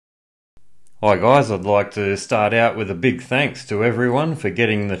Hi guys, I'd like to start out with a big thanks to everyone for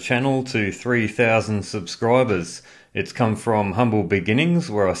getting the channel to 3,000 subscribers. It's come from humble beginnings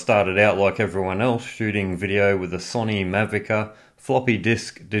where I started out like everyone else shooting video with a Sony Mavica floppy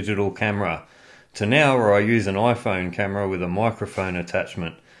disk digital camera to now where I use an iPhone camera with a microphone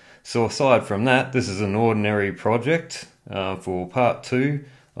attachment. So aside from that, this is an ordinary project for part 2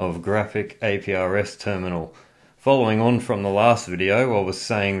 of graphic APRS terminal. Following on from the last video, I was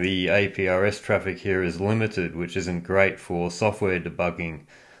saying the APRS traffic here is limited, which isn't great for software debugging.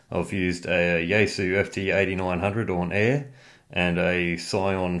 I've used a Yaesu FT8900 on air and a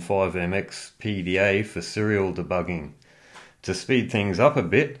Scion 5MX PDA for serial debugging. To speed things up a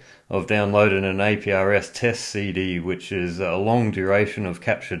bit, I've downloaded an APRS test CD, which is a long duration of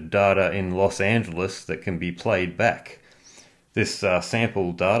captured data in Los Angeles that can be played back. This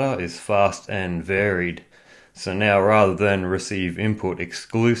sample data is fast and varied. So now rather than receive input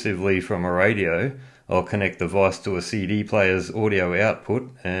exclusively from a radio, I'll connect the device to a CD player's audio output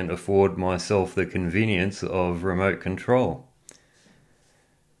and afford myself the convenience of remote control.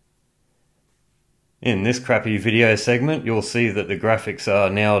 In this crappy video segment, you'll see that the graphics are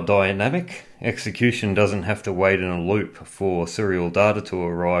now dynamic. Execution doesn't have to wait in a loop for serial data to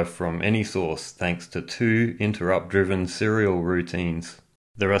arrive from any source thanks to 2 interrupt-driven serial routines.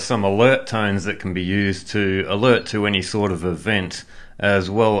 There are some alert tones that can be used to alert to any sort of event, as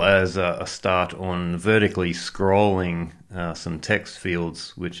well as a start on vertically scrolling some text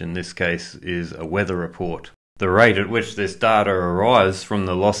fields, which in this case is a weather report. The rate at which this data arrives from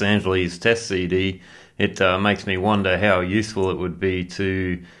the Los Angeles test CD, it makes me wonder how useful it would be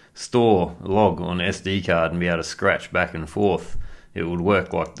to store a log on SD card and be able to scratch back and forth. It would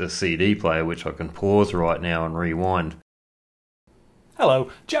work like the CD player, which I can pause right now and rewind. Hello,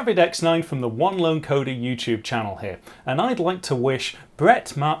 JavidX9 from the One Lone Coder YouTube channel here, and I'd like to wish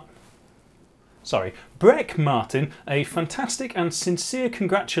Breck Martin a fantastic and sincere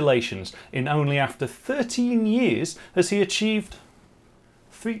congratulations in only after 13 years has he achieved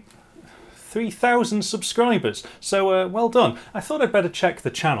 3,000 subscribers, so well done. I thought I'd better check the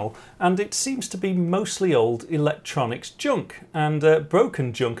channel, and it seems to be mostly old electronics junk, and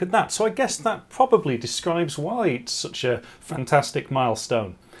broken junk at that, so I guess that probably describes why it's such a fantastic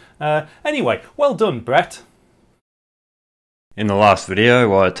milestone. Anyway, well done, Brett. In the last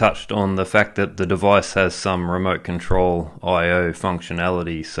video I touched on the fact that the device has some remote control I/O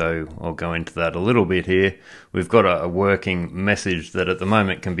functionality, so I'll go into that a little bit here. We've got a working message that at the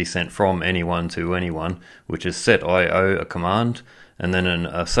moment can be sent from anyone to anyone, which is set I/O a command, and then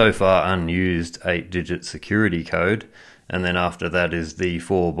a so far unused 8-digit security code, and then after that is the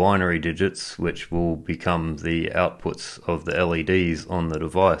 4 binary digits which will become the outputs of the LEDs on the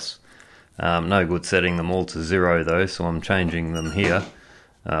device. No good setting them all to 0 though, so I'm changing them here.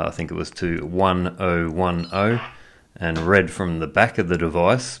 I think it was to 1010 and read from the back of the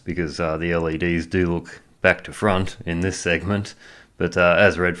device, because the LEDs do look back to front in this segment, but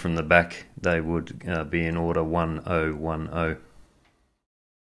as read from the back they would be in order 1010.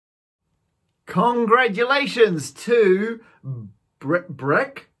 Congratulations to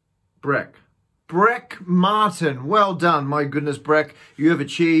Breck Martin. Well done, my goodness, Breck. You have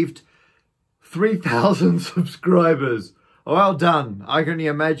achieved 3,000 subscribers. Well done. I can only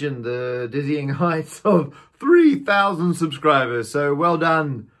imagine the dizzying heights of 3,000 subscribers. So well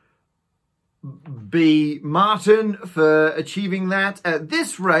done, B. Martin, for achieving that at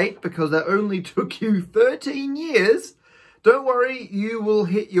this rate, because that only took you 13 years. Don't worry, you will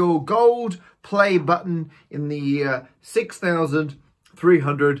hit your gold play button in the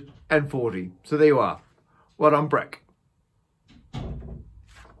 6,340. So there you are. Well done, Breck.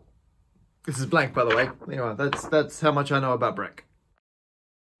 This is blank, by the way. Anyway, that's how much I know about Breck.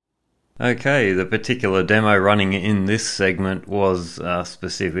 Okay, the particular demo running in this segment was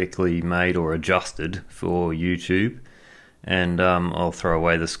specifically made or adjusted for YouTube, and I'll throw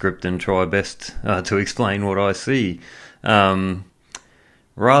away the script and try best to explain what I see.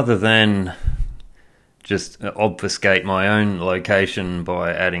 Rather than just obfuscate my own location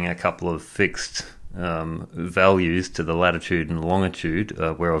by adding a couple of fixed values to the latitude and longitude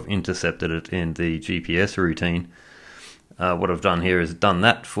where I've intercepted it in the GPS routine. What I've done here is done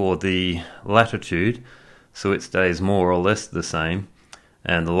that for the latitude, so it stays more or less the same,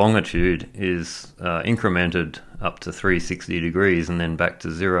 and the longitude is incremented up to 360 degrees and then back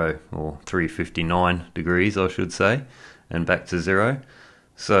to 0, or 359 degrees I should say, and back to 0.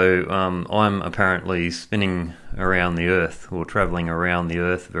 So I'm apparently spinning around the Earth, or travelling around the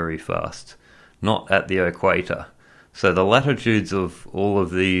Earth very fast, not at the equator. So the latitudes of all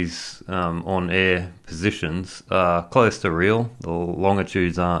of these on-air positions are close to real, the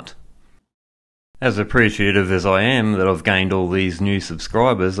longitudes aren't. As appreciative as I am that I've gained all these new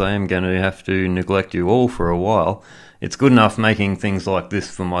subscribers, I am going to have to neglect you all for a while. It's good enough making things like this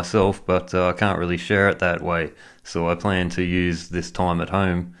for myself, but I can't really share it that way, so I plan to use this time at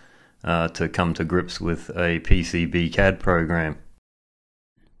home to come to grips with a PCB CAD program.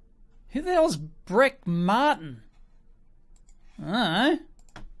 Who the hell's Breck Martin? I don't know.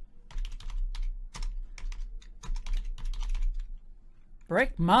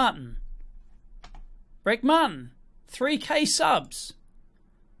 Breck Martin. Breck Martin. 3K subs.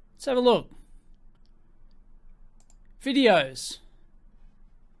 Let's have a look. Videos.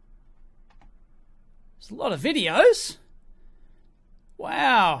 There's a lot of videos.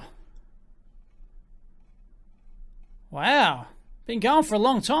 Wow. Wow. Been going for a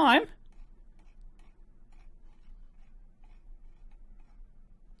long time.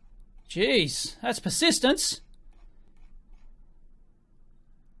 Jeez, that's persistence.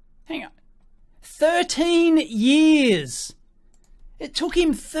 Hang on. 13 years. It took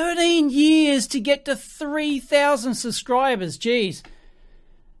him 13 years to get to 3,000 subscribers. Jeez.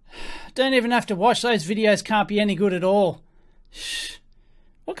 Don't even have to watch those videos. Can't be any good at all.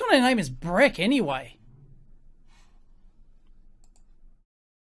 What kind of name is Breck anyway?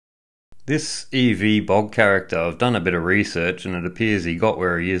 This EV Bog character, I've done a bit of research and it appears he got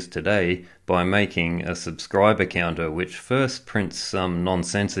where he is today by making a subscriber counter which first prints some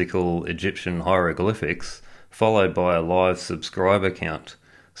nonsensical Egyptian hieroglyphics followed by a live subscriber count.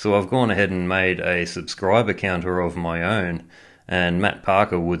 So I've gone ahead and made a subscriber counter of my own, and Matt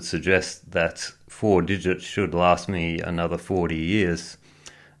Parker would suggest that 4 digits should last me another 40 years.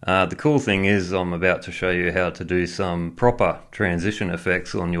 The cool thing is I'm about to show you how to do some proper transition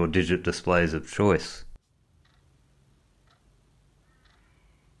effects on your digit displays of choice.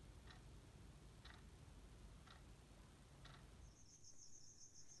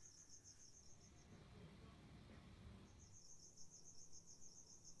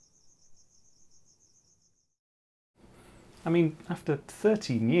 I mean, after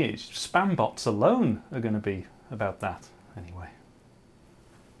 13 years, spam bots alone are going to be about that anyway.